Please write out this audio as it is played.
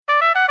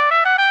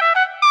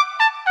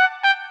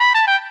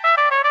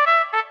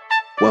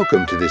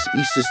Welcome to this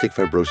Cystic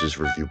Fibrosis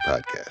Review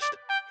podcast.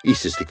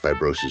 Cystic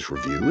Fibrosis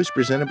Review is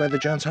presented by the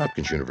Johns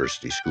Hopkins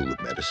University School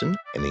of Medicine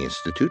and the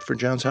Institute for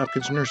Johns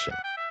Hopkins Nursing.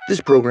 This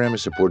program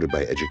is supported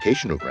by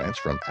educational grants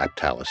from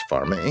Aptalis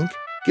Pharma, Inc.,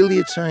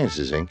 Gilead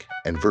Sciences, Inc.,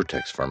 and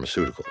Vertex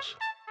Pharmaceuticals.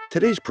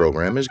 Today's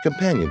program is a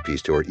companion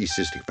piece to our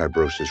Cystic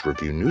Fibrosis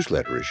Review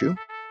newsletter issue,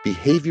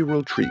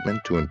 Behavioral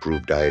Treatment to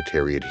Improve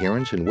Dietary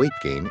Adherence and Weight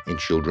Gain in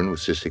Children with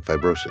Cystic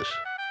Fibrosis.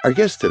 Our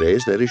guest today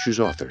is that issue's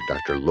author,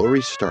 Dr.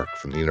 Laurie Stark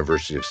from the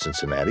University of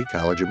Cincinnati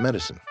College of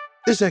Medicine.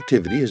 This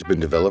activity has been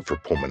developed for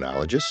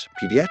pulmonologists,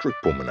 pediatric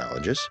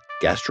pulmonologists,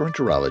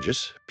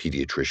 gastroenterologists,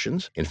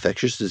 pediatricians,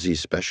 infectious disease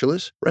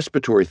specialists,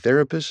 respiratory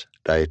therapists,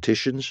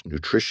 dietitians,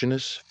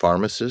 nutritionists,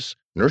 pharmacists,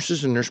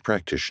 nurses and nurse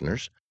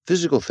practitioners,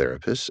 physical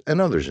therapists, and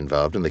others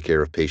involved in the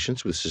care of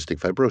patients with cystic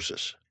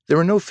fibrosis. There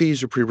are no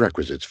fees or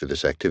prerequisites for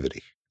this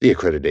activity. The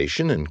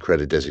accreditation and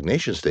credit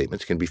designation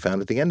statements can be found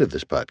at the end of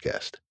this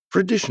podcast. For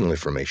additional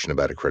information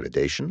about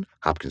accreditation,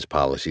 Hopkins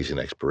policies and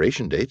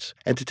expiration dates,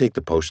 and to take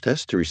the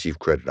post-test to receive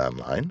credit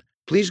online,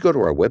 please go to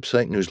our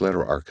website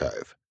newsletter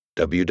archive,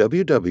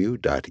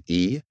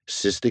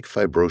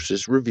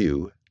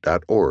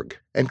 www.ecysticfibrosisreview.org,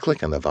 and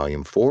click on the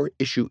Volume 4,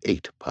 Issue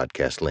 8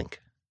 podcast link.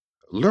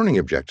 Learning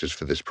objectives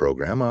for this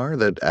program are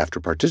that after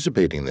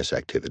participating in this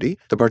activity,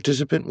 the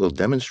participant will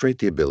demonstrate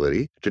the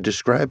ability to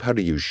describe how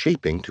to use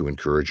shaping to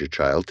encourage a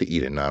child to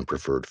eat a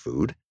non-preferred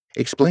food,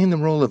 explain the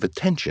role of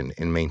attention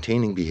in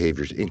maintaining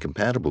behaviors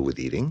incompatible with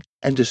eating,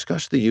 and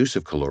discuss the use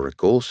of caloric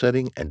goal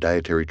setting and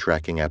dietary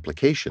tracking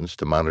applications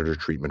to monitor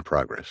treatment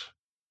progress.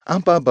 I'm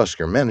Bob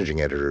Busker,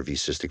 Managing Editor of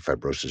Cystic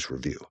Fibrosis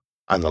Review.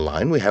 On the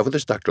line, we have with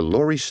us Dr.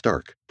 Laurie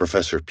Stark,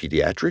 Professor of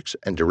Pediatrics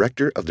and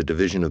Director of the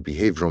Division of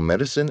Behavioral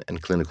Medicine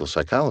and Clinical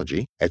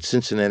Psychology at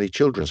Cincinnati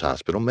Children's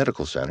Hospital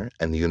Medical Center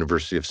and the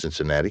University of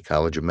Cincinnati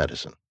College of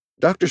Medicine.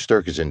 Dr.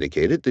 Stark has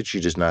indicated that she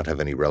does not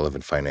have any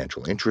relevant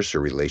financial interests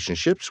or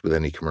relationships with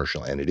any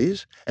commercial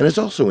entities, and has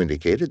also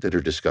indicated that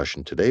her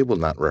discussion today will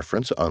not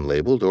reference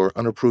unlabeled or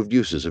unapproved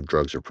uses of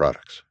drugs or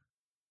products.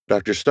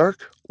 Dr.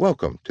 Stark,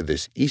 welcome to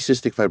this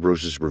Cystic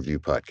Fibrosis Review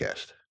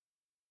podcast.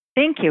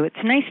 Thank you.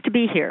 It's nice to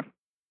be here.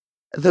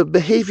 The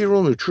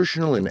behavioral,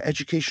 nutritional, and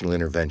educational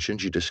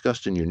interventions you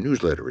discussed in your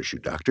newsletter issue,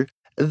 Doctor,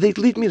 they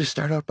lead me to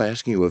start out by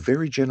asking you a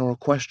very general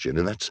question,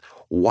 and that's,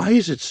 why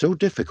is it so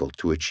difficult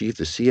to achieve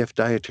the CF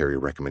dietary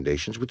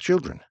recommendations with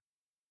children?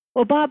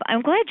 Well, Bob,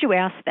 I'm glad you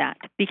asked that,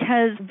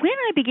 because when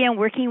I began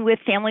working with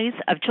families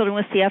of children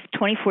with CF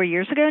 24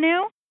 years ago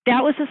now,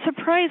 that was a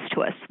surprise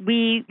to us.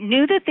 We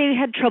knew that they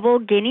had trouble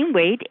gaining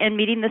weight and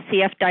meeting the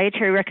CF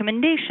dietary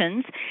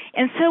recommendations,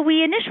 and so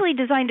we initially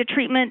designed a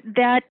treatment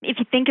that, if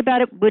you think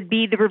about it, would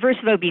be the reverse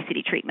of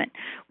obesity treatment.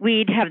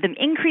 We'd have them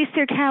increase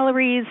their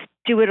calories,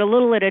 do it a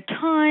little at a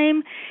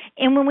time,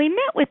 and when we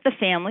met with the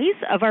families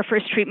of our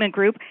first treatment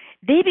group,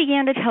 they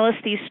began to tell us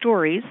these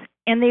stories,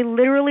 and they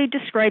literally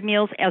described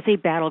meals as a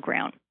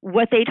battleground.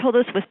 What they told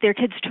us was their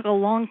kids took a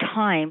long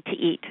time to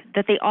eat,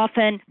 that they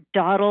often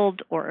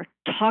dawdled or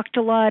talked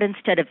a lot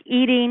instead of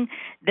eating,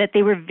 that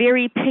they were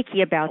very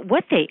picky about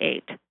what they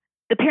ate.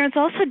 The parents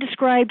also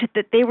described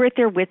that they were at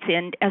their wits'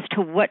 end as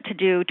to what to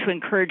do to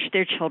encourage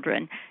their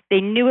children. They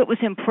knew it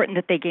was important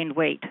that they gained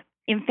weight.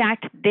 In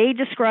fact, they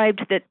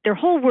described that their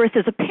whole worth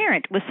as a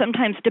parent was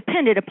sometimes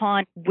dependent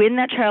upon when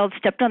that child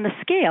stepped on the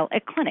scale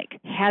at clinic,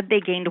 had they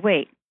gained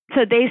weight.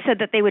 So they said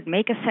that they would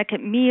make a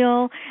second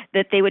meal,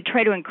 that they would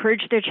try to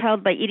encourage their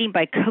child by eating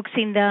by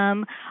coaxing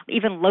them,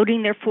 even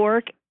loading their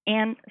fork,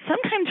 and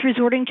sometimes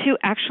resorting to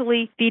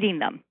actually feeding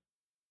them.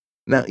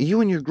 Now,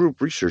 you and your group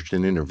researched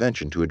an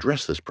intervention to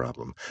address this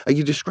problem.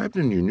 You described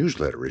it in your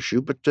newsletter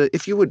issue, but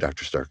if you would,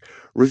 Dr. Stark,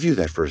 review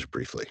that for us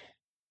briefly.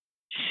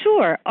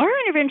 Sure. Our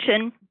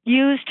intervention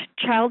used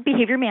child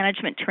behavior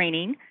management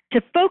training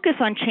to focus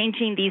on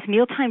changing these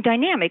mealtime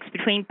dynamics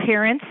between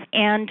parents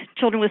and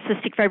children with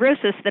cystic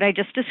fibrosis that I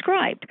just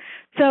described.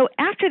 So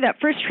after that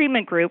first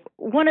treatment group,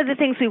 one of the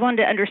things we wanted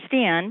to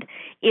understand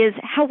is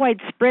how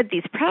widespread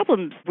these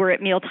problems were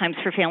at mealtimes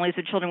for families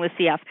with children with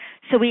CF.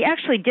 So we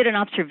actually did an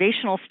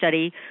observational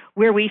study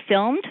where we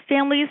filmed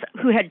families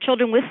who had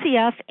children with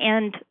CF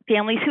and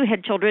families who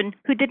had children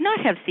who did not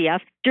have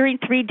CF during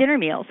 3 dinner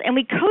meals, and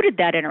we coded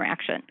that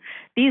interaction.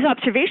 These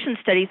observation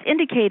studies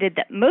indicated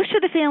that most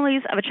of the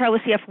families of a child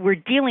with CF were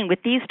dealing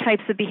with these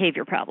types of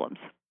behavior problems.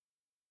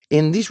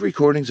 In these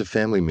recordings of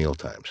family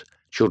mealtimes,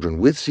 children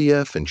with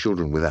CF and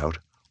children without,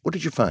 what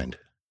did you find?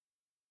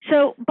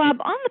 So, Bob,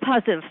 on the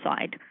positive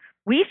side,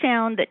 we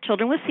found that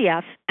children with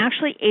CF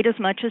actually ate as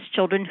much as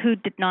children who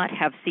did not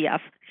have CF.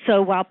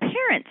 So while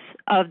parents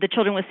of the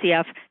children with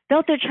CF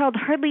felt their child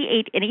hardly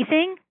ate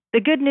anything,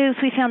 the good news,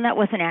 we found that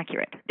wasn't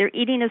accurate. They're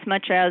eating as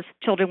much as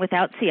children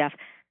without CF.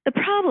 The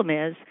problem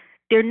is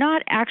they're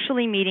not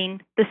actually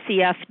meeting the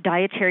CF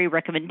dietary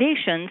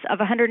recommendations of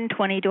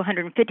 120 to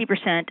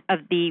 150% of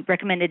the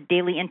recommended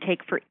daily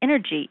intake for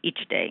energy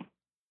each day.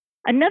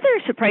 Another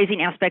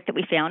surprising aspect that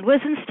we found was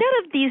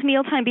instead of these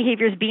mealtime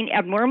behaviors being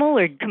abnormal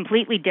or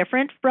completely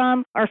different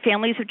from our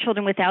families of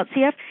children without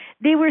CF,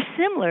 they were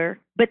similar,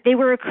 but they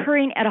were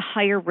occurring at a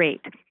higher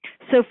rate.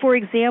 So, for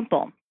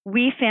example,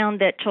 We found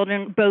that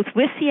children, both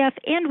with CF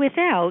and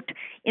without,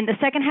 in the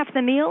second half of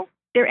the meal,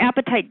 their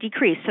appetite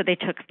decreased. So they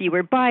took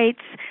fewer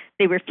bites,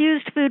 they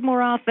refused food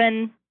more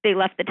often, they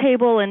left the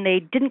table, and they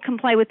didn't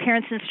comply with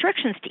parents'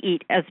 instructions to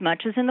eat as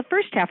much as in the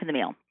first half of the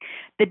meal.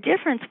 The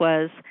difference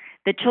was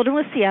that children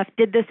with CF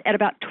did this at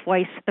about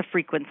twice the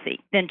frequency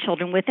than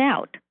children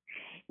without.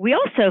 We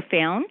also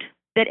found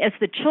that as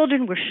the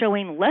children were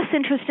showing less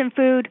interest in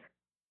food,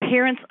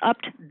 parents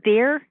upped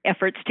their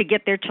efforts to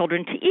get their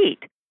children to eat.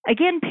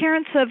 Again,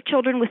 parents of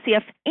children with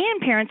CF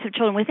and parents of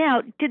children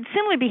without did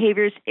similar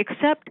behaviors,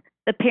 except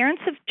the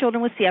parents of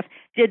children with CF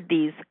did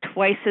these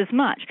twice as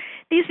much.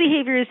 These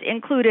behaviors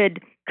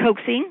included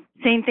coaxing,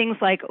 saying things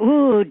like,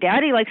 "Ooh,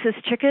 Daddy likes this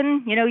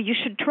chicken, you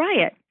should try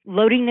it."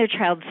 Loading their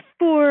child's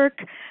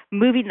fork,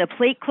 moving the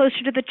plate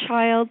closer to the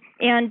child,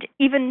 and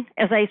even,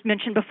 as I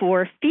mentioned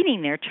before,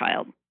 feeding their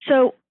child.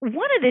 So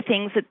one of the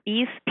things that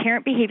these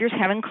parent behaviors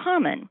have in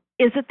common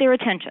is that they're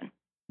attention.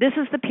 This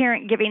is the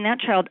parent giving that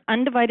child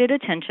undivided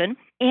attention,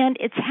 and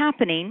it's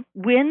happening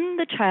when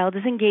the child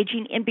is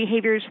engaging in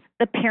behaviors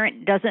the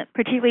parent doesn't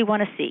particularly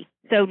want to see,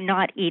 so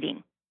not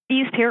eating.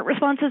 These parent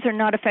responses are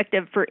not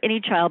effective for any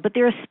child, but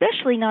they're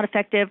especially not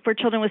effective for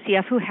children with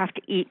CF who have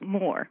to eat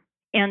more.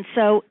 And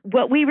so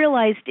what we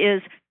realized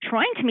is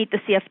trying to meet the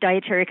CF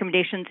dietary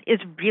recommendations is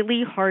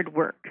really hard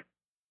work.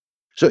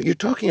 So you're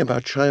talking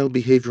about child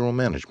behavioral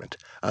management.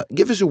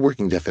 Give us a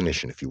working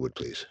definition, if you would,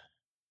 please.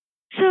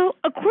 So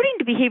according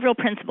to behavioral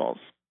principles,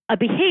 a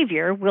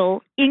behavior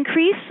will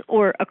increase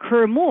or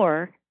occur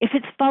more if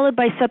it's followed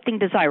by something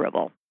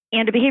desirable,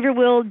 and a behavior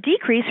will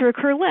decrease or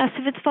occur less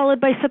if it's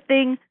followed by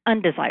something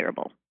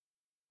undesirable.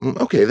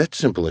 Okay, that's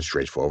simple and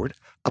straightforward.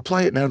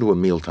 Apply it now to a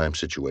mealtime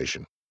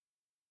situation.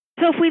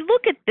 So if we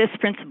look at this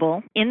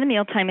principle in the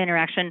mealtime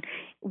interaction,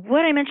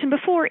 what I mentioned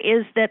before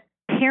is that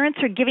parents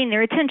are giving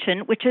their attention,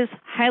 which is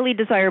highly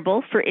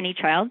desirable for any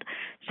child.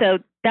 So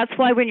that's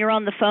why when you're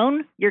on the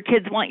phone, your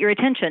kids want your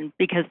attention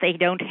because they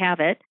don't have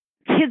it.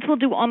 Kids will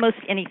do almost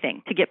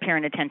anything to get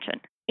parent attention.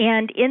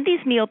 And in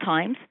these meal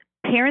times,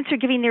 parents are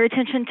giving their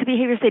attention to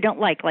behaviors they don't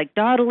like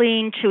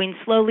dawdling, chewing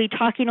slowly,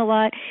 talking a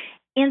lot.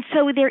 And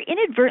so they're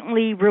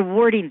inadvertently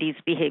rewarding these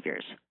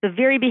behaviors, the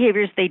very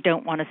behaviors they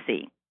don't want to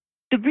see.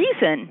 The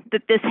reason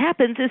that this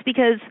happens is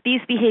because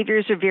these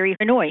behaviors are very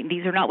annoying.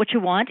 These are not what you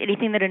want.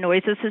 Anything that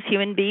annoys us as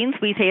human beings,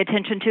 we pay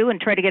attention to and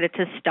try to get it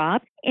to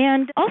stop.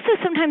 And also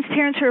sometimes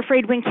parents are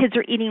afraid when kids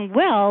are eating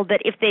well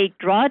that if they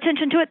draw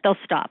attention to it, they'll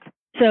stop.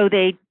 So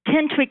they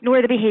tend to ignore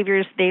the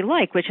behaviors they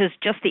like, which is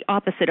just the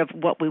opposite of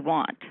what we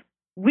want.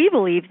 We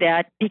believe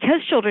that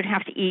because children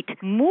have to eat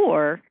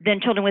more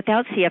than children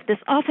without CF, this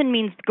often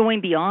means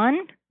going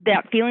beyond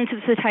that feelings of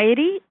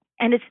satiety,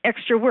 and it's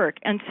extra work.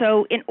 And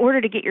so in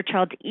order to get your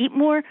child to eat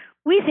more,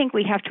 we think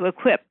we have to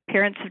equip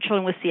parents of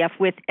children with CF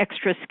with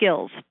extra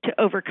skills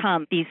to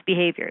overcome these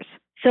behaviors.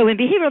 So in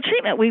behavioral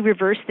treatment, we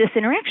reverse this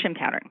interaction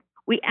pattern.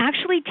 We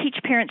actually teach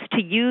parents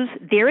to use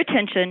their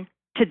attention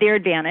to their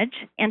advantage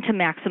and to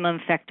maximum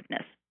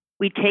effectiveness.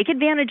 We take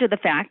advantage of the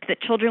fact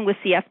that children with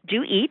CF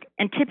do eat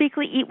and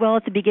typically eat well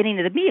at the beginning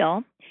of the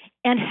meal,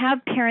 and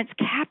have parents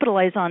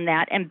capitalize on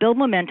that and build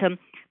momentum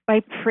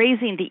by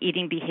praising the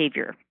eating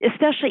behavior,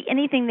 especially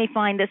anything they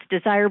find that's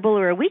desirable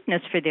or a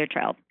weakness for their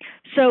child.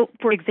 So,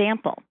 for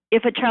example,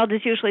 if a child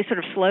is usually sort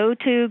of slow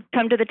to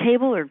come to the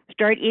table or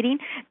start eating,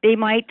 they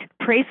might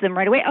praise them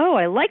right away. "Oh,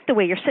 I like the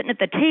way you're sitting at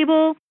the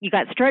table. You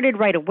got started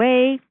right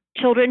away."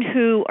 Children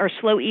who are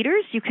slow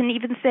eaters, you can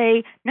even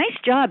say, "Nice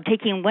job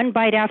taking one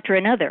bite after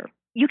another."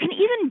 You can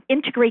even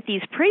integrate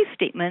these praise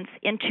statements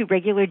into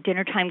regular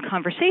dinner time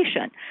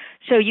conversation.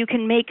 So you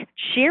can make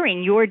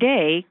sharing your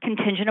day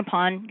contingent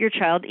upon your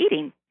child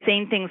eating,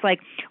 saying things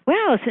like,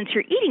 "Wow, since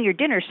you're eating your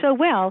dinner so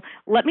well,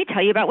 let me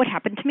tell you about what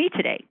happened to me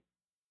today."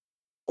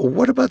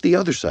 What about the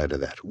other side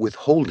of that,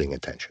 withholding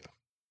attention?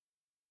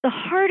 The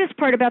hardest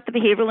part about the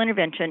behavioral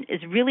intervention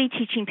is really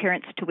teaching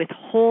parents to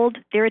withhold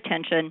their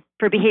attention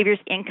for behaviors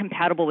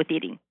incompatible with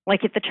eating,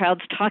 like if the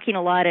child's talking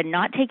a lot and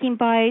not taking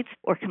bites,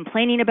 or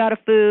complaining about a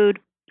food,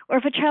 or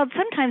if a child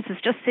sometimes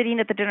is just sitting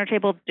at the dinner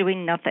table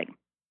doing nothing.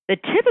 The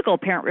typical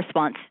parent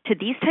response to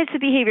these types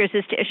of behaviors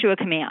is to issue a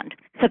command,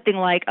 something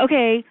like,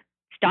 "Okay,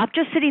 stop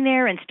just sitting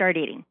there and start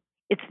eating."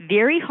 It's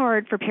very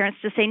hard for parents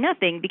to say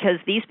nothing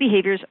because these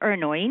behaviors are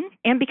annoying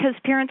and because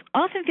parents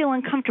often feel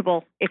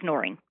uncomfortable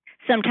ignoring.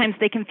 Sometimes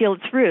they can feel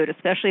it's rude,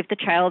 especially if the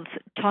child's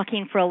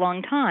talking for a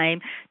long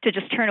time. To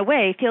just turn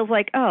away feels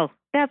like, "Oh,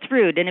 that's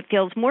rude," and it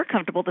feels more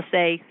comfortable to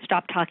say,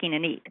 "Stop talking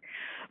and eat."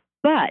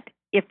 But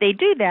if they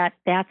do that,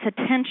 that's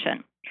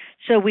attention.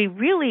 So we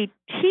really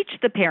teach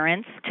the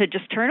parents to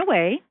just turn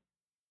away,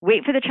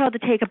 wait for the child to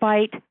take a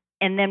bite,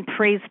 and then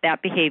praise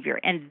that behavior,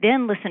 and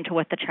then listen to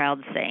what the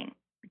child's saying.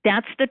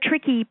 That's the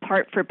tricky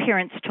part for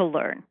parents to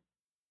learn.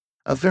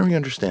 Very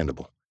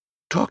understandable.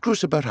 Talk to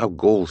us about how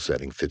goal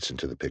setting fits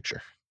into the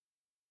picture.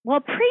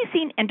 While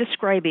praising and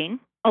describing,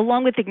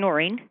 along with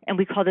ignoring, and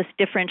we call this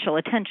differential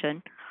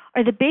attention,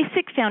 are the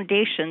basic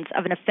foundations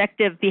of an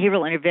effective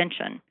behavioral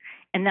intervention,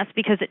 and that's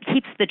because it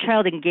keeps the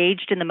child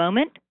engaged in the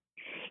moment,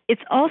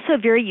 it's also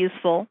very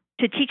useful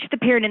to teach the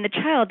parent and the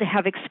child to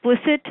have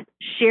explicit,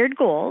 shared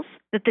goals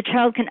that the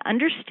child can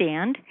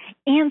understand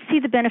and see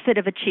the benefit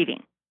of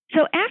achieving.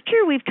 So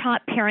after we've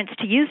taught parents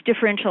to use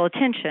differential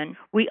attention,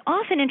 we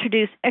often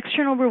introduce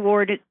external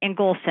reward and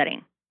goal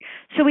setting.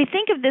 So we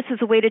think of this as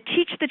a way to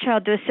teach the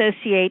child to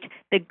associate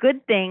that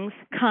good things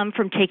come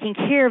from taking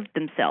care of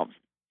themselves.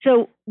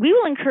 So we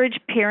will encourage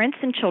parents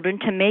and children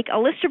to make a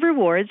list of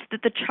rewards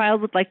that the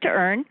child would like to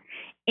earn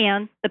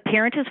and the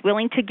parent is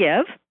willing to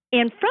give.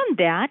 And from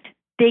that,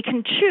 they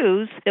can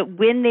choose that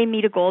when they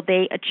meet a goal,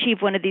 they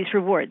achieve one of these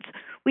rewards.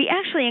 We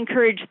actually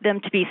encourage them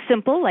to be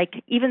simple,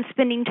 like even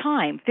spending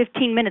time,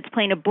 15 minutes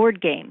playing a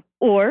board game,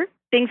 or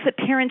things that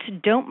parents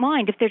don't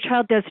mind if their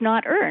child does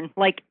not earn.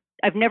 Like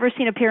I've never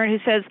seen a parent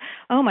who says,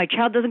 oh, my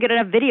child doesn't get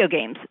enough video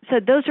games. So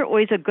those are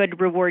always a good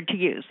reward to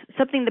use,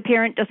 something the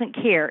parent doesn't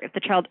care if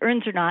the child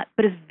earns or not,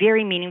 but is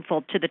very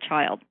meaningful to the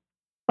child.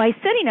 By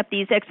setting up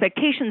these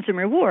expectations and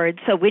rewards,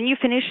 so when you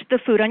finish the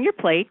food on your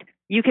plate,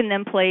 you can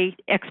then play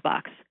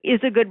Xbox,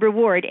 is a good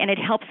reward, and it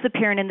helps the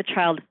parent and the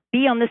child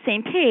be on the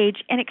same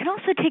page, and it can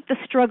also take the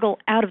struggle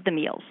out of the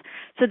meals.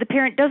 So the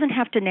parent doesn't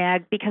have to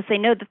nag because they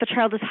know that the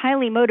child is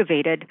highly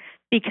motivated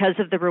because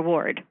of the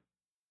reward.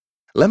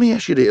 Let me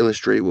ask you to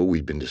illustrate what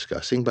we've been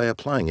discussing by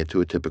applying it to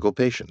a typical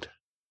patient.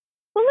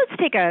 Well,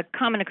 let's take a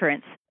common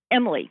occurrence.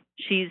 Emily,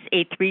 she's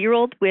a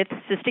 3-year-old with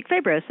cystic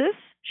fibrosis.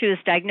 She was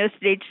diagnosed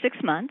at age 6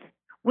 months.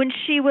 When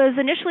she was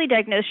initially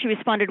diagnosed, she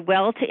responded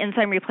well to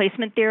enzyme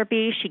replacement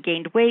therapy. She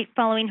gained weight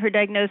following her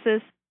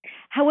diagnosis.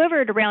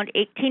 However, at around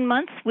 18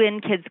 months,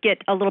 when kids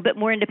get a little bit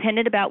more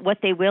independent about what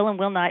they will and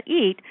will not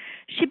eat,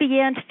 she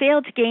began to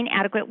fail to gain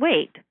adequate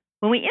weight.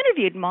 When we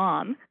interviewed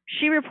Mom,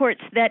 she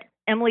reports that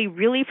Emily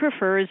really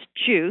prefers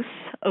juice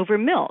over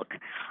milk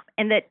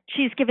and that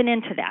she's given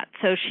in to that.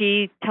 So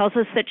she tells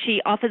us that she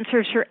often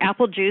serves her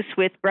apple juice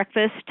with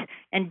breakfast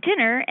and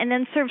dinner and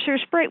then serves her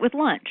Sprite with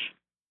lunch.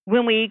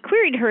 When we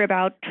queried her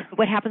about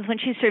what happens when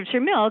she serves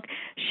her milk,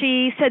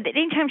 she said that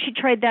anytime she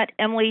tried that,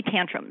 Emily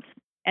tantrums.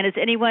 And as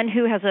anyone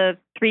who has a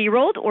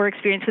 3-year-old or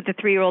experience with a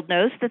 3-year-old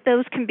knows, that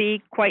those can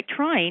be quite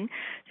trying.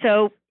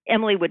 So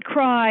Emily would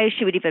cry,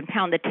 she would even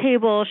pound the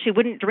table, she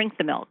wouldn't drink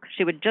the milk,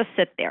 she would just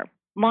sit there.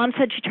 Mom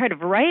said she tried a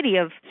variety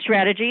of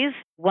strategies.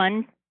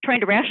 One, trying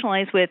to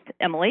rationalize with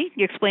Emily,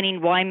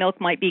 explaining why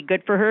milk might be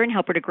good for her and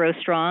help her to grow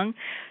strong.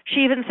 She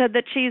even said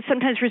that she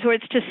sometimes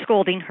resorts to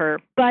scolding her,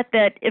 but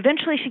that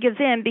eventually she gives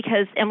in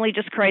because Emily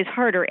just cries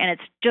harder and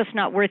it's just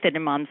not worth it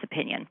in Mom's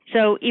opinion.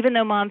 So even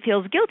though Mom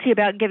feels guilty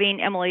about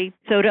giving Emily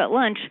soda at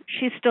lunch,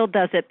 she still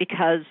does it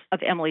because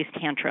of Emily's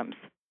tantrums.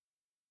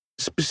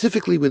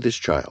 Specifically with this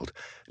child,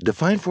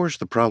 define for us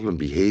the problem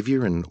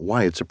behavior and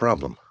why it's a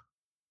problem.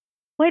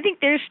 Well, I think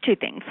there's 2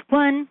 things.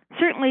 One,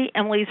 certainly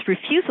Emily's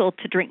refusal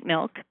to drink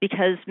milk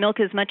because milk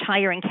is much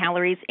higher in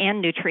calories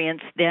and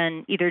nutrients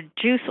than either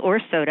juice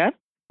or soda.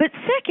 But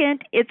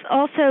second, it's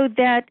also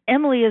that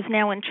Emily is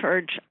now in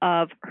charge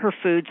of her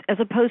foods as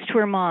opposed to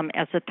her mom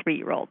as a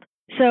 3-year-old.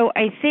 So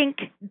I think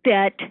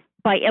that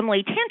by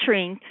Emily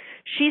tantruming,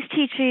 she's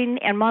teaching,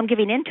 and Mom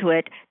giving into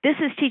it, this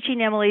is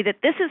teaching Emily that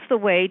this is the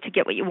way to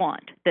get what you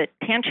want, that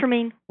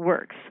tantruming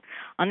works.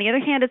 On the other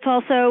hand, it's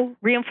also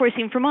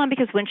reinforcing for Mom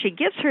because when she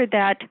gives her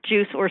that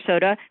juice or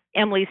soda,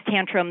 Emily's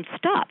tantrum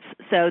stops.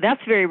 So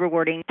that's very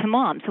rewarding to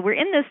Mom. So we're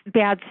in this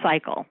bad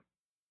cycle.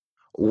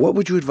 What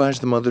would you advise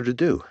the mother to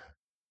do?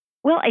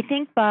 Well, I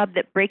think, Bob,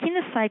 that breaking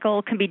the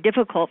cycle can be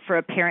difficult for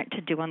a parent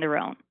to do on their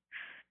own.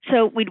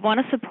 So we'd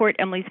want to support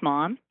Emily's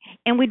mom,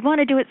 and we'd want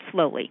to do it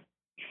slowly.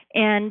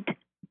 And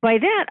by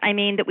that, I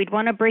mean that we'd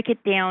want to break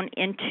it down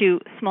into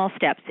small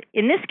steps.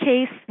 In this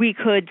case, we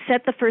could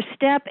set the first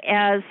step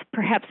as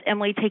perhaps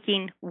Emily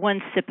taking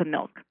 1 sip of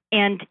milk.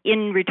 And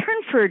in return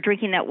for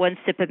drinking that 1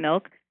 sip of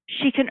milk,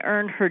 she can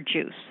earn her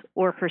juice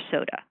or her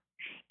soda.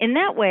 In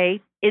that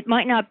way, it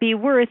might not be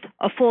worth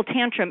a full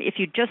tantrum if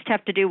you just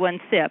have to do 1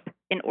 sip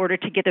in order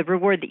to get the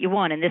reward that you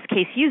want, in this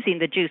case, using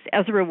the juice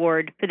as a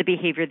reward for the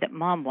behavior that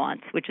Mom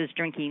wants, which is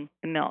drinking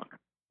the milk.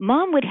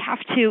 Mom would have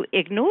to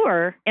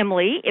ignore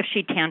Emily if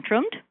she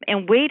tantrumed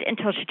and wait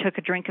until she took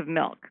a drink of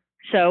milk.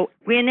 So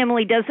when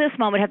Emily does this,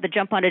 Mom would have to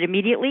jump on it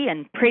immediately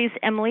and praise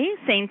Emily,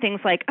 saying things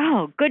like,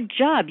 oh, good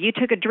job, you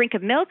took a drink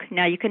of milk,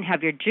 now you can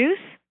have your juice.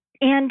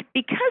 And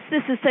because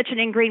this is such an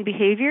ingrained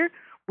behavior,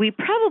 we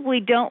probably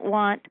don't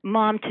want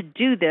Mom to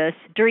do this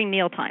during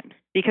meal times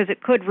because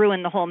it could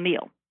ruin the whole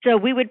meal. So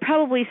we would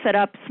probably set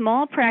up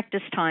small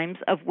practice times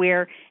of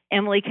where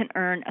Emily can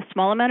earn a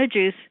small amount of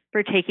juice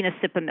for taking a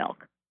sip of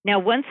milk. Now,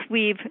 once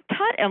we've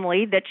taught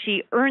Emily that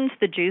she earns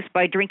the juice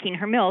by drinking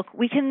her milk,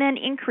 we can then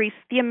increase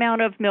the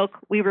amount of milk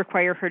we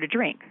require her to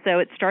drink. So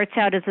it starts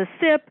out as a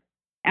sip.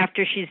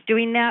 After she's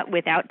doing that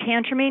without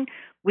tantruming,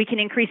 we can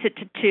increase it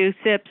to 2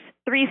 sips,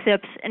 3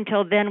 sips,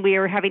 until then we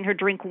are having her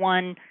drink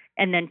 1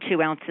 and then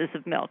 2 ounces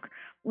of milk.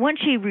 Once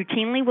she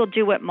routinely will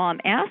do what Mom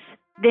asks,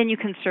 then you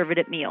can serve it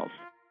at meals.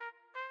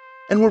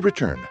 And we'll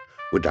return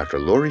with Dr.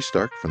 Lori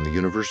Stark from the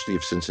University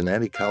of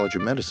Cincinnati College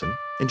of Medicine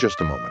in just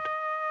a moment.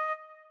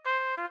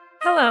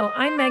 Hello,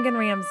 I'm Megan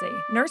Ramsey,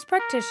 nurse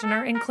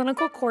practitioner and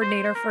clinical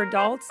coordinator for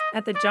adults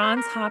at the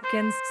Johns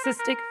Hopkins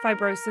Cystic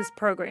Fibrosis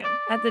Program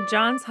at the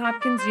Johns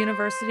Hopkins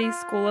University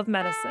School of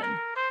Medicine.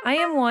 I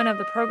am one of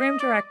the program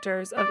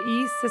directors of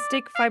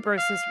Cystic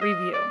Fibrosis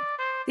Review.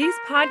 These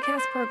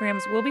podcast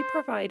programs will be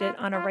provided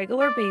on a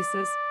regular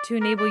basis to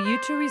enable you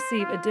to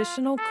receive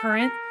additional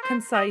current,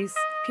 concise,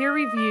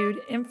 peer-reviewed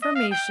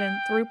information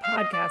through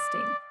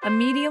podcasting, a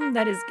medium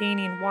that is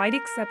gaining wide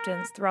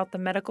acceptance throughout the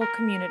medical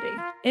community.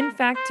 In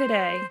fact,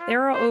 today,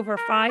 there are over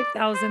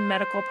 5,000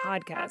 medical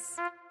podcasts.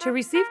 To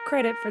receive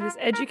credit for this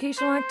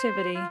educational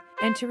activity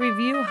and to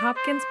review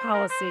Hopkins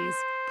policies,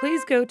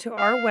 please go to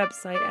our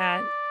website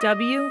at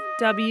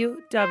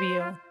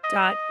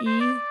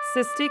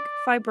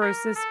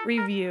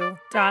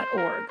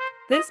www.ecysticfibrosisreview.org.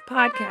 This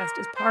podcast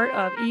is part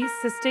of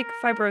Cystic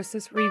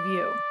Fibrosis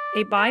Review,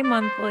 a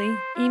bi-monthly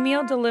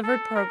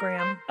email-delivered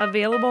program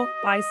available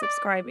by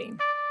subscribing.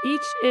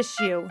 Each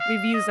issue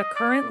reviews a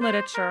current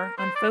literature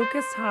on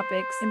focused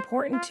topics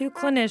important to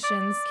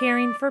clinicians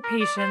caring for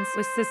patients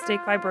with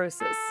cystic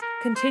fibrosis.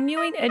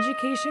 Continuing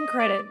education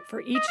credit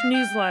for each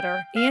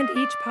newsletter and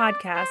each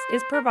podcast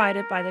is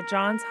provided by the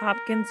Johns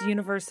Hopkins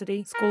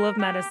University School of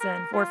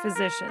Medicine for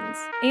physicians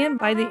and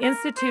by the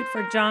Institute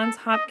for Johns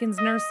Hopkins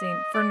Nursing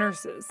for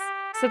nurses.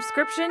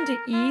 Subscription to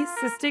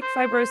Cystic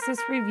Fibrosis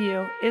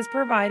Review is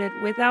provided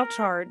without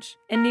charge,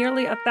 and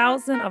nearly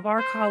 1,000 of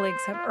our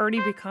colleagues have already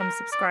become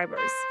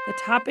subscribers. The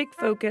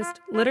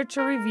topic-focused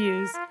literature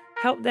reviews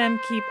help them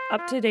keep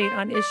up to date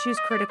on issues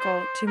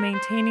critical to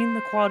maintaining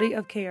the quality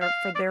of care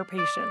for their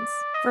patients.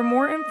 For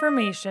more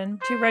information,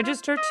 to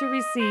register to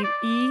receive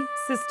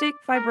Cystic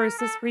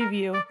Fibrosis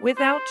Review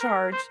without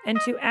charge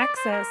and to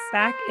access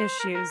back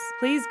issues,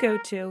 please go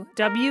to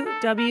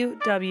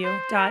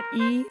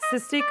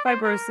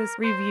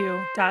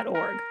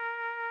www.ecysticfibrosisreview.org.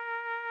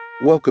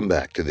 Welcome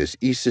back to this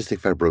Cystic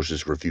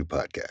Fibrosis Review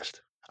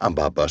podcast. I'm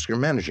Bob Busker,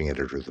 managing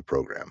editor of the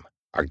program.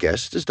 Our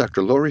guest is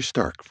Dr. Laurie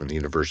Stark from the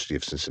University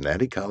of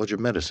Cincinnati College of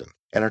Medicine,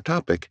 and our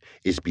topic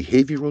is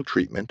behavioral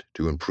treatment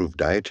to improve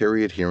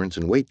dietary adherence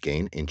and weight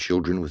gain in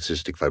children with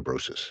cystic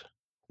fibrosis.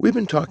 We've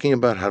been talking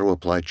about how to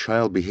apply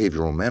child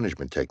behavioral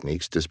management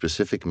techniques to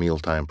specific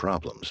mealtime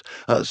problems.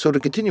 So to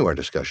continue our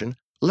discussion,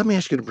 let me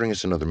ask you to bring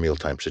us another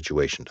mealtime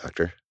situation,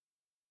 Doctor.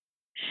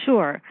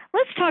 Sure.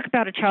 Let's talk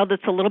about a child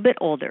that's a little bit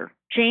older.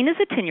 Jane is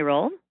a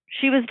 10-year-old.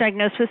 She was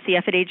diagnosed with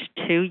CF at age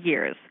 2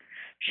 years.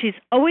 She's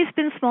always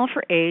been small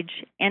for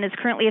age and is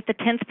currently at the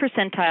 10th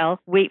percentile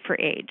weight for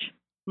age.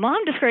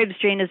 Mom describes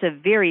Jane as a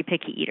very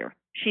picky eater.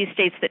 She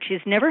states that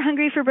she's never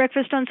hungry for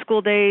breakfast on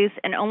school days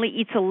and only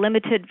eats a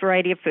limited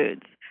variety of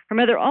foods. Her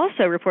mother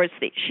also reports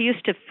that she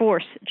used to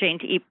force Jane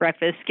to eat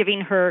breakfast,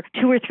 giving her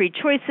 2 or 3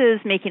 choices,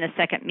 making a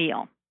second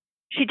meal.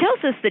 She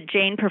tells us that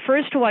Jane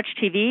prefers to watch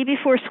TV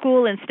before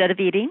school instead of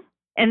eating,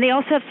 and they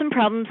also have some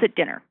problems at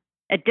dinner.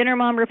 At dinner,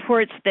 Mom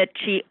reports that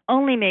she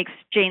only makes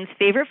Jane's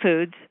favorite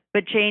foods,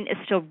 but Jane is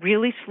still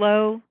really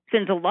slow,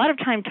 spends a lot of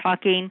time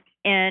talking,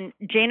 and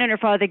Jane and her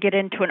father get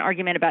into an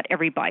argument about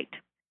every bite.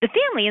 The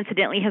family,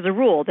 incidentally, has a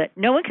rule that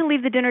no one can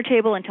leave the dinner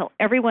table until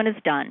everyone is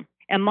done,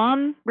 and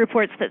Mom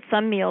reports that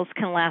some meals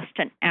can last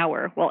an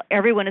hour while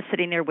everyone is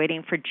sitting there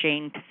waiting for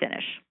Jane to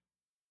finish.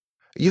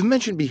 You've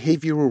mentioned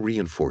behavioral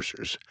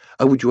reinforcers.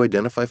 Would you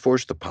identify for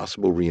us the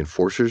possible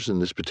reinforcers in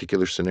this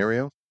particular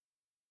scenario?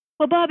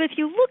 Well, Bob, if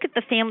you look at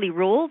the family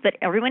rule that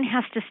everyone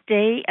has to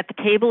stay at the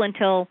table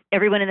until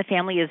everyone in the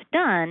family is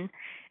done,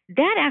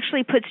 that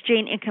actually puts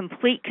Jane in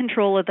complete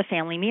control of the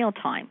family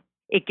mealtime.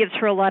 It gives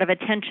her a lot of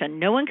attention.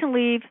 No one can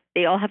leave.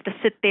 They all have to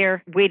sit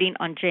there waiting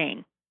on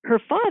Jane. Her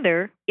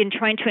father, in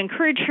trying to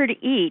encourage her to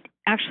eat,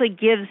 actually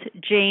gives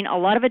Jane a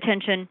lot of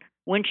attention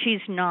when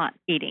she's not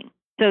eating.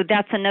 So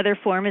that's another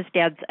form is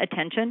Dad's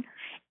attention.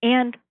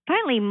 And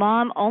finally,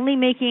 Mom only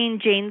making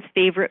Jane's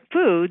favorite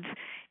foods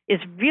is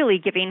really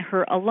giving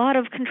her a lot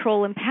of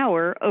control and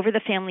power over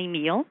the family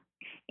meal,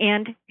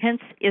 and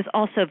hence is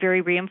also very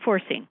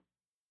reinforcing.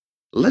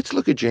 Let's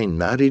look at Jane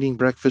not eating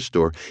breakfast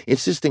or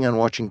insisting on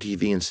watching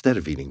TV instead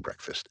of eating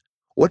breakfast.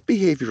 What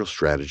behavioral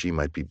strategy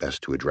might be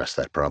best to address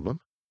that problem?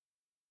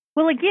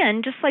 Well,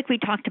 again, just like we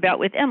talked about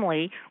with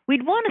Emily,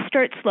 we'd want to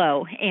start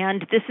slow,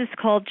 and this is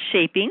called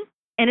shaping,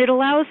 and it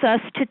allows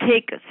us to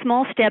take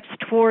small steps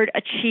toward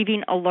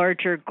achieving a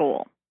larger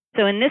goal.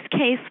 So in this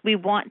case, we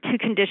want to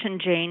condition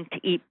Jane to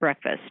eat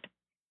breakfast.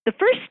 The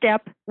first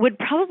step would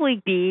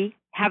probably be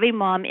having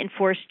Mom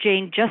enforce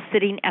Jane just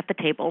sitting at the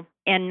table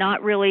and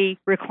not really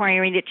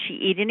requiring that she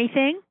eat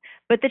anything,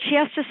 but that she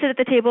has to sit at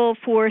the table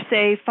for,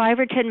 say, 5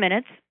 or 10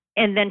 minutes,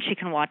 and then she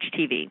can watch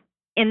TV.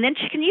 And then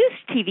she can use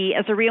TV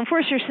as a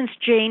reinforcer since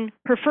Jane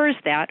prefers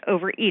that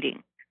over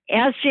eating.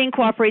 As Jane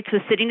cooperates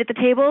with sitting at the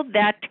table,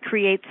 that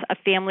creates a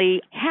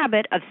family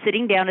habit of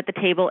sitting down at the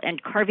table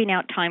and carving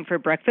out time for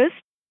breakfast.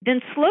 Then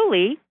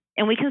slowly,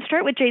 and we can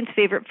start with Jane's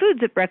favorite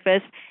foods at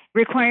breakfast,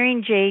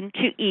 requiring Jane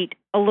to eat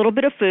a little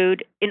bit of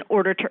food in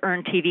order to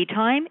earn TV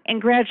time and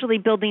gradually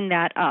building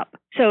that up.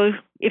 So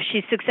if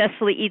she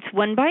successfully eats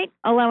one bite,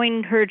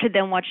 allowing her to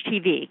then watch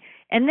TV.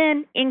 and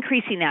then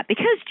increasing that.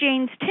 Because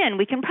Jane's 10,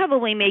 we can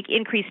probably make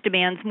increased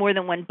demands more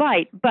than one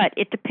bite, but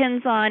it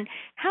depends on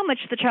how much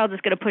the child is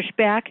going to push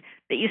back,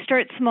 that you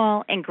start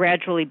small and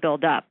gradually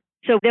build up.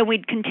 So then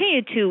we'd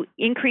continue to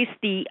increase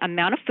the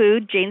amount of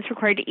food Jane's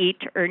required to eat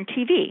to earn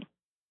TV.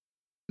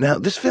 Now,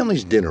 this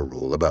family's dinner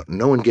rule about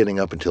no one getting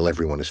up until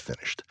everyone is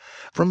finished.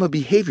 From a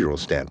behavioral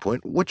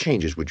standpoint, what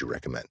changes would you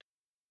recommend?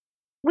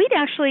 We'd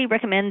actually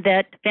recommend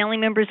that family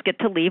members get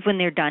to leave when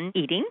they're done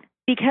eating,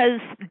 because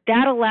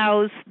that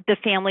allows the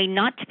family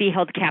not to be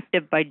held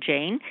captive by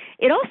Jane.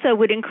 It also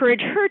would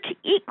encourage her to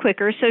eat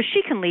quicker so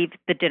she can leave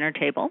the dinner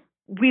table.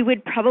 We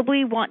would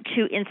probably want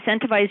to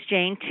incentivize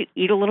Jane to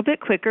eat a little bit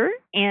quicker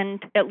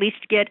and at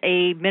least get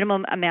a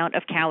minimum amount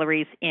of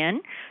calories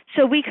in.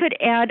 So we could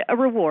add a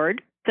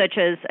reward, such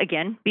as,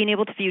 again, being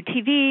able to view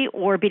TV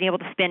or being able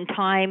to spend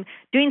time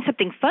doing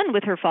something fun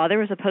with her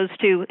father as opposed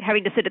to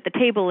having to sit at the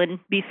table and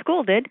be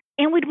scolded.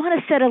 And we'd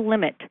want to set a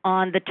limit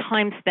on the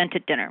time spent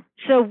at dinner.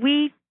 So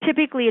we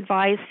typically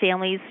advise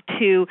families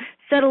to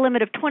set a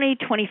limit of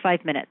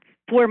 20-25 minutes.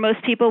 For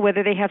most people,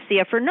 whether they have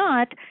CF or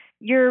not,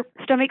 your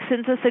stomach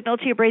sends a signal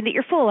to your brain that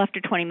you're full after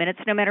 20 minutes,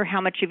 no matter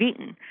how much you've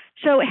eaten.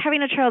 So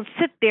having a child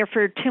sit there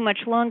for too much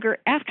longer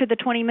after the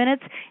 20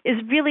 minutes is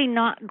really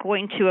not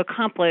going to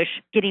accomplish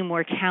getting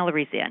more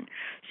calories in.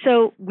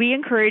 So we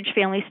encourage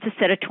families to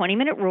set a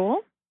 20-minute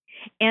rule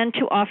and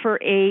to offer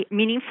a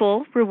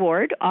meaningful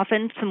reward,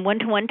 often some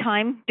one-to-one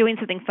time doing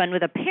something fun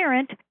with a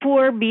parent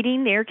for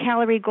meeting their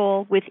calorie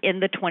goal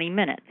within the 20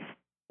 minutes.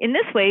 In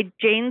this way,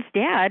 Jane's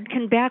dad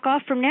can back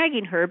off from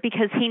nagging her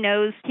because he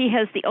knows he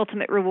has the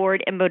ultimate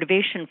reward and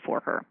motivation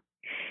for her.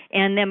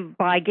 And then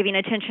by giving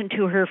attention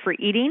to her for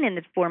eating in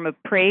the form of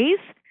praise,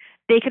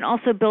 they can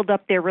also build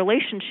up their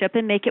relationship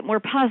and make it more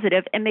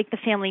positive and make the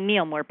family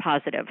meal more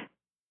positive.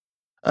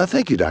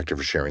 Thank you, Doctor,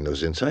 for sharing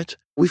those insights.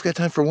 We've got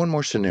time for one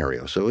more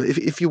scenario, so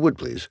if you would,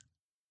 please.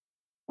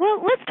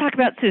 Well, let's talk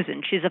about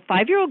Susan. She's a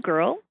 5-year-old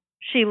girl.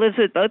 She lives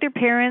with both her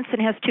parents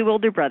and has 2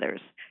 older brothers.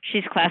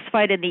 She's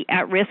classified in the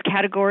at-risk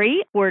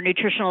category for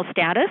nutritional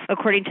status,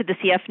 according to the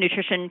CF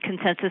Nutrition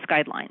Consensus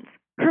Guidelines.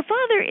 Her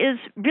father is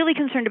really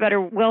concerned about her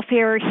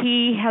welfare.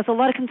 He has a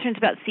lot of concerns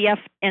about CF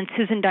and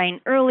Susan dying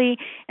early,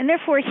 and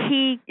therefore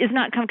he is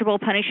not comfortable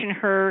punishing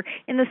her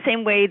in the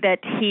same way that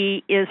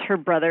he is her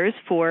brothers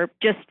for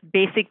just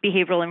basic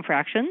behavioral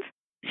infractions.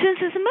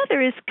 Susan's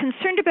mother is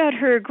concerned about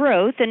her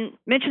growth and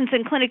mentions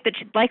in clinic that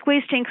she'd like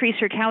ways to increase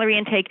her calorie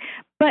intake,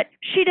 but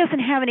she doesn't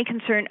have any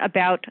concern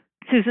about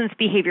Susan's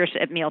behaviors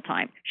at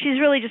mealtime. She's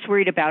really just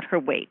worried about her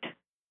weight.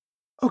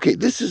 Okay,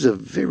 this is a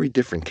very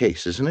different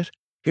case, isn't it?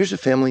 Here's a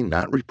family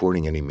not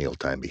reporting any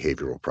mealtime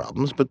behavioral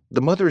problems, but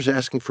the mother is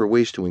asking for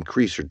ways to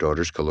increase her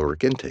daughter's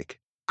caloric intake.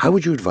 How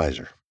would you advise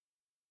her?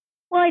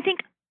 Well, I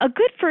think a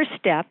good first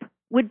step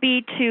would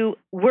be to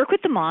work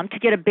with the mom to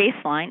get a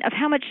baseline of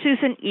how much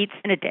Susan eats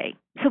in a day.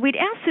 So we'd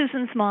ask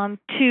Susan's mom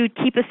to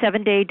keep a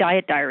 7-day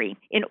diet diary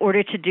in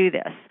order to do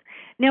this.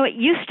 Now, it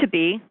used to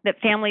be that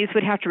families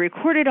would have to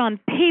record it on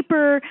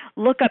paper,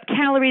 look up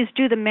calories,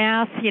 do the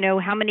math,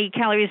 how many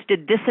calories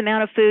did this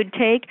amount of food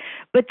take?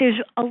 But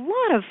there's a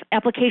lot of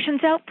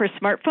applications out for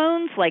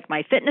smartphones like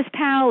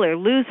MyFitnessPal or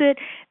Lose It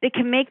that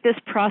can make this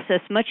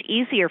process much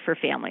easier for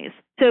families.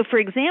 So, for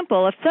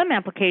example, if some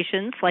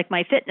applications like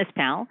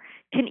MyFitnessPal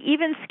can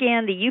even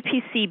scan the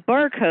UPC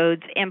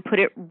barcodes and put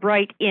it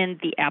right in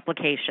the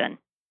application.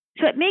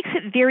 So it makes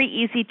it very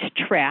easy to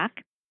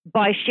track.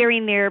 By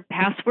sharing their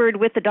password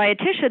with the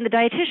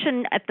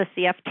dietitian at the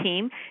CF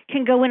team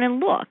can go in and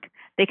look.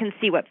 They can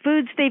see what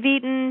foods they've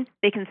eaten,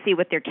 they can see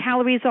what their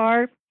calories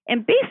are,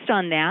 and based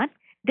on that,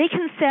 they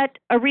can set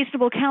a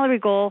reasonable calorie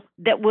goal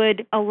that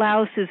would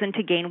allow Susan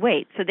to gain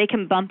weight. So they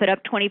can bump it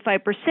up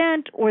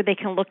 25%, or they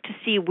can look to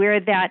see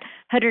where that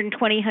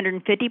 120,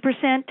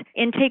 150%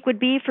 intake would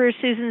be for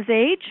Susan's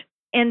age,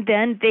 and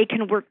then they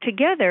can work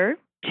together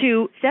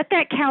to set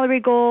that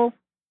calorie goal,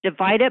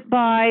 divide it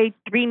by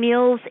 3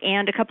 meals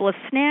and a couple of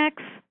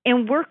snacks,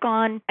 and work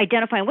on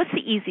identifying what's the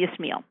easiest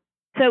meal.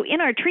 So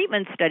in our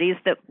treatment studies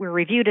that were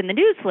reviewed in the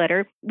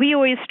newsletter, we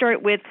always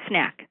start with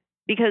snack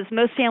because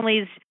most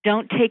families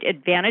don't take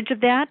advantage of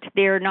that.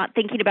 They're not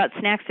thinking about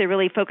snacks. They're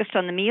really focused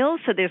on the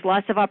meals, so there's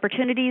lots of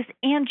opportunities,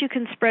 and you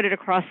can spread it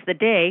across the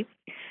day.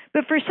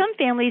 But for some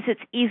families, it's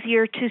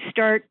easier to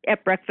start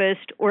at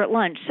breakfast or at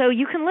lunch. So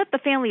you can let the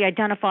family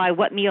identify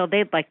what meal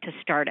they'd like to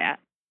start at,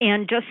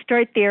 and just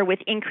start there with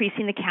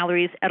increasing the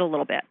calories at a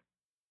little bit.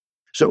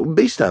 So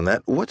based on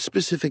that, what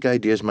specific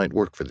ideas might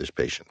work for this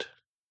patient?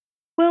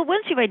 Well,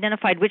 once you've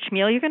identified which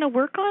meal you're going to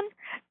work on,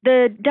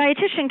 the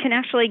dietitian can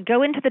actually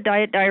go into the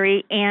diet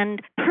diary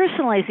and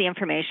personalize the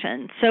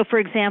information. So, for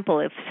example,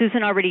 if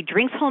Susan already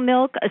drinks whole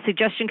milk, a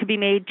suggestion could be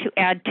made to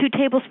add 2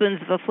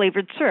 tablespoons of a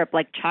flavored syrup,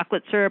 like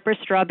chocolate syrup or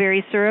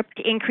strawberry syrup,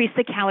 to increase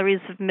the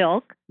calories of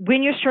milk.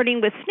 When you're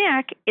starting with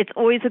snack, it's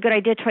always a good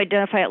idea to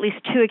identify at least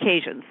 2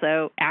 occasions,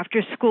 so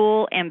after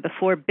school and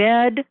before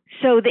bed,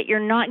 so that you're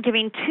not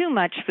giving too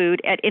much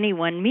food at any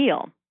one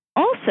meal.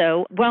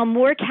 Also, while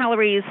more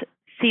calories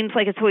seems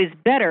like it's always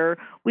better,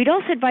 we'd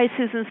also advise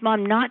Susan's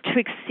mom not to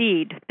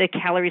exceed the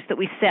calories that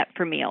we set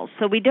for meals.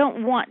 So we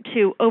don't want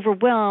to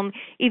overwhelm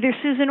either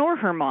Susan or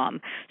her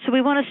mom. So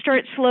we want to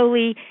start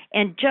slowly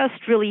and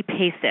just really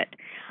pace it.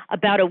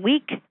 About a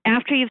week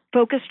after you've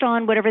focused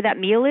on whatever that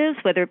meal is,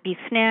 whether it be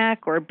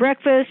snack or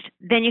breakfast,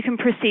 then you can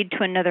proceed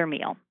to another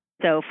meal.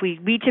 So if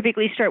we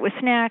typically start with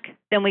snack,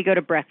 then we go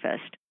to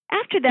breakfast.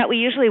 After that, we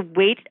usually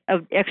wait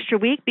an extra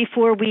week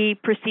before we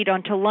proceed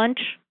on to lunch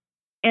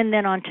and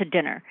then on to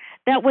dinner.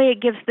 That way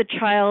it gives the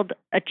child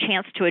a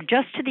chance to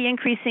adjust to the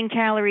increasing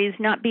calories,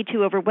 not be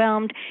too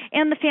overwhelmed,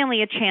 and the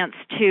family a chance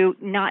to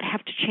not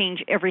have to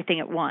change everything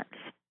at once.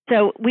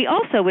 So we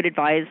also would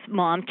advise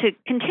mom to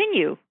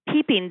continue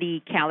keeping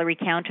the calorie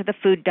count or the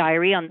food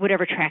diary on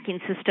whatever tracking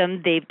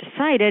system they've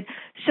decided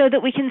so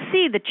that we can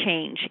see the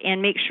change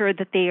and make sure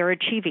that they are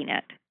achieving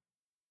it.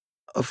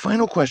 A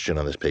final question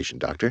on this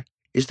patient, doctor.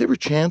 Is there a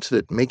chance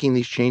that making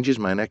these changes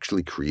might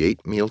actually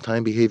create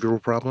mealtime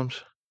behavioral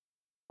problems?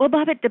 Well,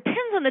 Bob, it depends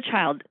on the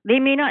child. They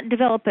may not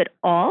develop at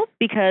all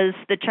because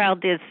the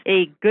child is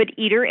a good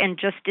eater and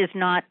just is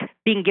not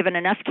being given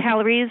enough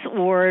calories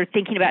or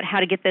thinking about how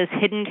to get those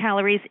hidden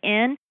calories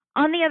in.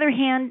 On the other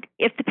hand,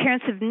 if the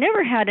parents have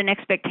never had an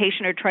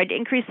expectation or tried to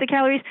increase the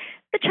calories,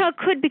 the child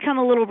could become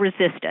a little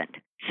resistant.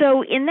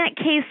 So in that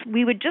case,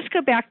 we would just go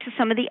back to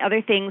some of the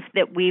other things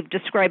that we've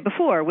described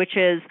before, which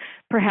is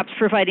perhaps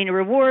providing a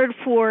reward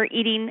for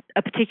eating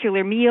a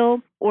particular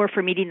meal or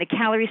for meeting the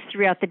calories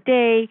throughout the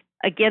day.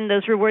 Again,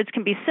 those rewards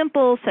can be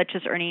simple, such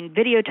as earning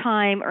video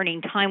time,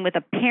 earning time with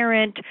a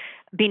parent,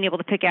 being able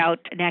to pick out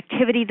an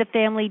activity the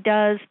family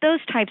does, those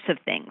types of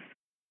things.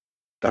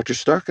 Dr.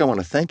 Stark, I want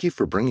to thank you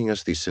for bringing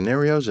us these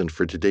scenarios and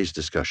for today's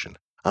discussion.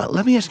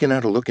 Let me ask you now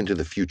to look into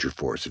the future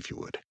for us, if you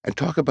would, and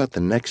talk about the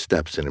next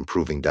steps in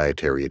improving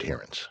dietary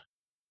adherence.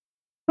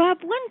 Bob,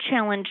 one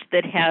challenge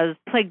that has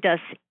plagued us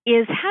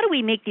is how do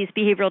we make these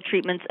behavioral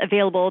treatments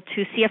available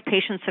to CF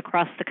patients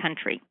across the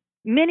country?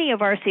 Many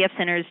of our CF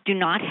centers do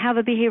not have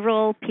a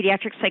behavioral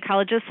pediatric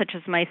psychologist, such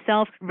as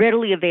myself,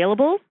 readily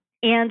available.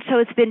 And so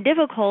it's been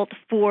difficult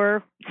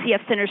for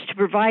CF centers to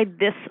provide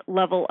this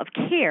level of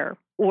care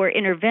or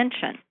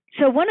intervention.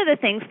 So one of the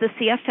things the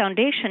CF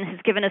Foundation has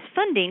given us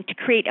funding to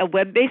create a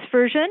web-based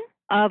version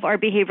of our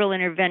behavioral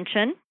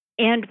intervention,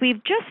 and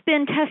we've just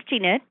been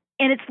testing it,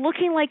 and it's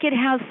looking like it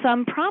has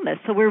some promise.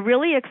 So we're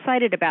really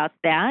excited about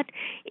that.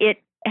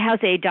 It has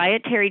a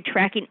dietary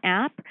tracking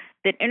app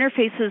that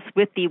interfaces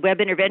with the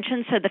web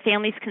intervention so the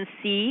families can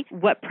see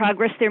what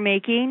progress they're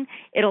making.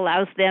 It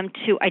allows them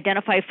to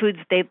identify foods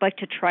they'd like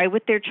to try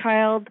with their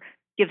child,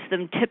 gives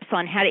them tips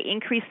on how to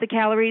increase the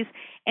calories,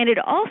 and it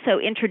also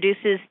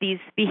introduces these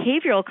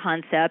behavioral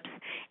concepts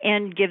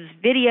and gives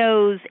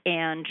videos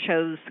and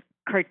shows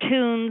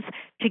cartoons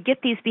to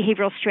get these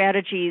behavioral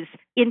strategies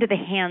into the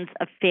hands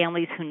of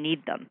families who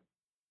need them.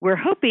 We're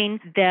hoping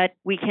that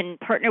we can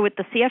partner with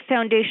the CF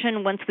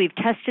Foundation once we've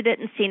tested it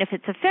and seen if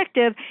it's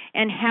effective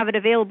and have it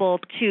available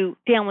to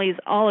families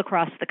all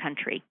across the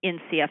country in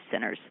CF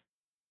centers.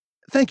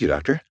 Thank you,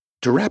 Doctor.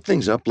 To wrap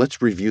things up,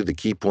 let's review the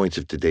key points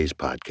of today's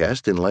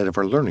podcast in light of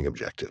our learning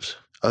objectives.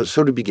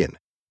 So to begin,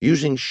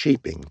 using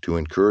shaping to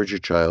encourage a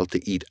child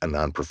to eat a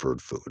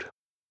non-preferred food.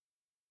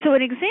 So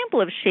an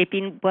example of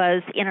shaping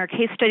was in our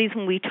case studies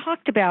when we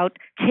talked about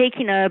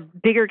taking a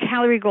bigger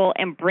calorie goal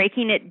and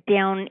breaking it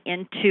down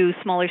into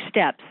smaller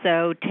steps.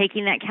 So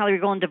taking that calorie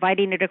goal and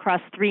dividing it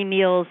across 3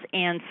 meals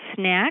and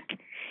snack,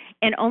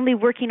 and only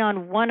working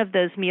on one of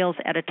those meals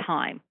at a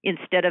time.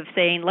 Instead of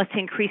saying, let's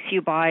increase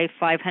you by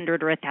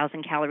 500 or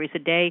 1,000 calories a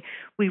day,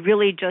 we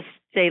really just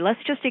say, let's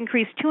just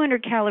increase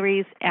 200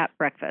 calories at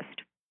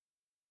breakfast.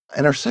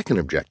 And our second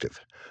objective,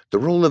 the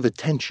role of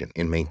attention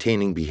in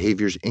maintaining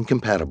behaviors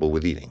incompatible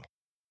with eating.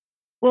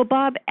 Well,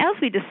 Bob, as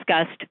we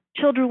discussed,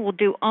 children will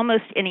do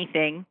almost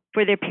anything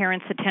for their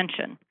parents'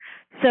 attention.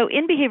 So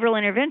in behavioral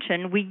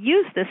intervention, we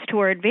use this to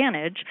our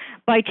advantage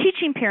by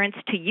teaching parents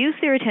to use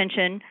their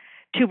attention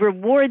to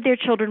reward their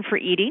children for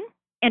eating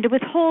and to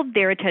withhold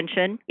their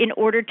attention in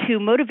order to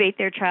motivate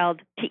their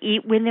child to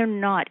eat when they're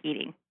not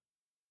eating.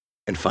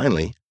 And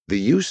finally, the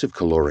use of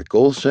caloric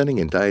goal setting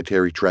and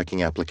dietary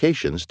tracking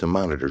applications to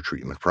monitor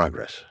treatment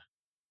progress.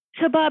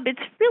 So, Bob, it's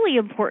really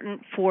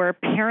important for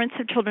parents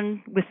of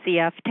children with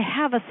CF to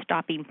have a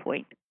stopping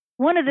point.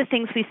 One of the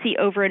things we see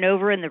over and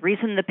over, and the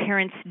reason the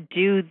parents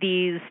do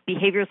these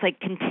behaviors like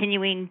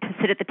continuing to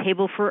sit at the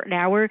table for an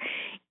hour,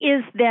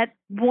 is that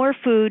more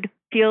food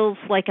feels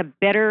like a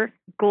better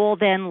goal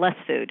than less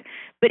food.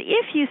 But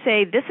if you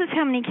say, this is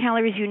how many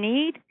calories you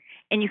need,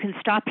 and you can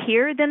stop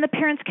here, then the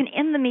parents can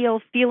end the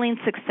meal feeling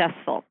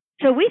successful.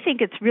 So we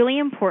think it's really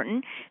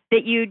important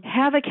that you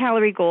have a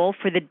calorie goal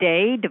for the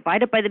day,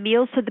 divide it by the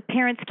meals so the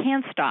parents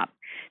can stop.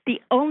 The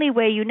only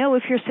way you know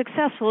if you're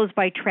successful is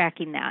by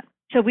tracking that.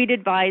 So we'd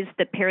advise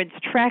that parents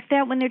track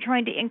that when they're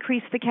trying to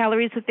increase the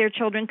calories that their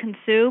children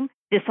consume.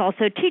 This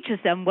also teaches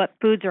them what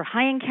foods are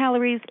high in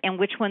calories and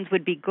which ones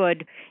would be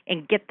good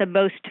and get the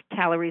most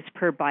calories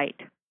per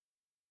bite.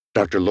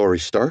 Dr. Lori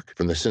Stark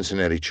from the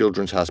Cincinnati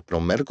Children's Hospital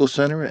Medical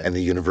Center and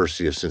the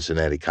University of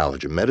Cincinnati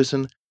College of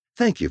Medicine,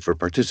 Thank you for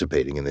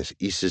participating in this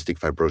Cystic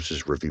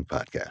Fibrosis Review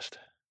podcast.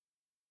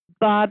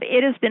 Bob,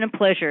 it has been a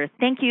pleasure.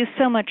 Thank you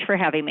so much for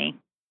having me.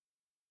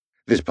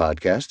 This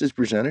podcast is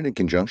presented in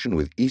conjunction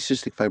with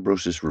Cystic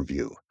Fibrosis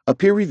Review, a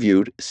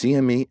peer-reviewed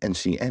CME and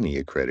CNE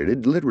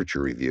accredited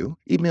literature review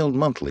emailed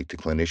monthly to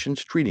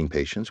clinicians treating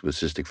patients with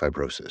cystic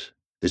fibrosis.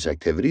 This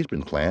activity has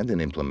been planned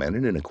and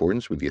implemented in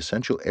accordance with the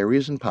essential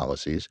areas and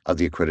policies of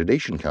the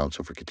Accreditation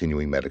Council for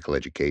Continuing Medical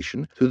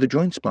Education through the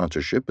joint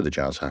sponsorship of the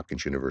Johns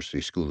Hopkins University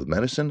School of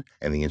Medicine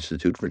and the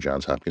Institute for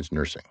Johns Hopkins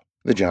Nursing.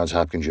 The Johns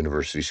Hopkins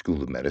University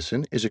School of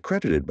Medicine is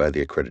accredited by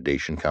the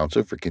Accreditation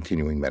Council for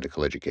Continuing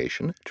Medical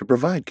Education to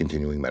provide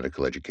continuing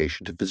medical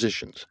education to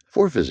physicians.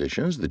 For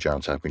physicians, the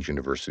Johns Hopkins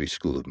University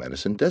School of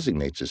Medicine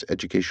designates this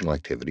educational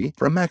activity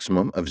for a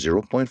maximum of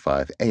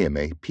 0.5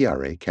 AMA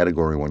PRA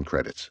Category 1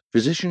 credits.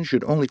 Physicians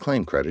should only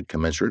claim credit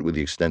commensurate with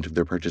the extent of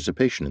their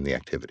participation in the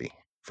activity.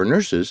 For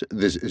nurses,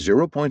 this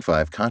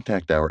 0.5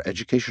 contact hour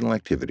educational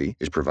activity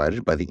is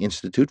provided by the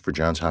Institute for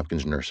Johns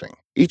Hopkins Nursing.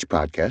 Each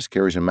podcast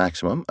carries a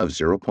maximum of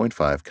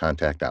 0.5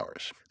 contact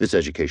hours. This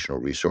educational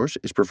resource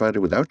is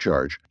provided without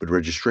charge, but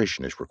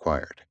registration is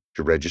required.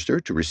 To register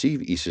to receive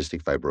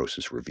Cystic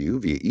Fibrosis Review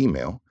via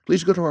email,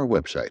 please go to our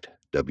website,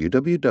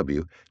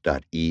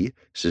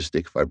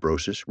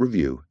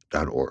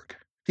 www.ecysticfibrosisreview.org.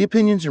 The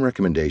opinions and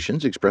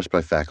recommendations expressed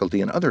by faculty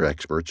and other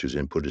experts whose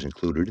input is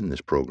included in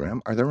this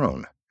program are their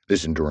own.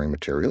 This enduring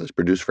material is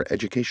produced for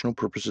educational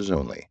purposes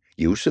only.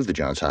 Use of the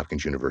Johns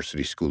Hopkins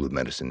University School of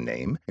Medicine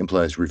name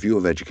implies review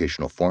of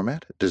educational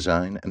format,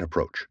 design, and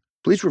approach.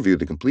 Please review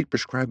the complete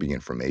prescribing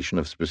information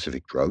of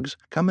specific drugs,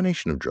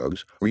 combination of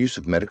drugs, or use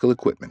of medical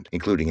equipment,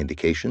 including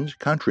indications,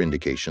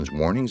 contraindications,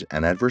 warnings,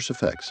 and adverse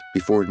effects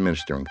before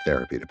administering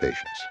therapy to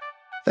patients.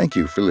 Thank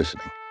you for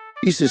listening.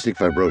 Cystic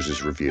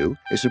Fibrosis Review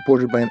is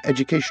supported by an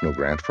educational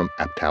grant from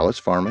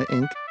Aptalis Pharma,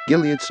 Inc.,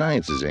 Gilead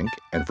Sciences, Inc.,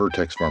 and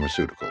Vertex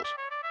Pharmaceuticals.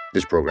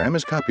 This program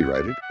is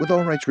copyrighted with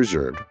all rights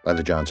reserved by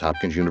the Johns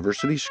Hopkins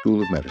University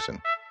School of Medicine.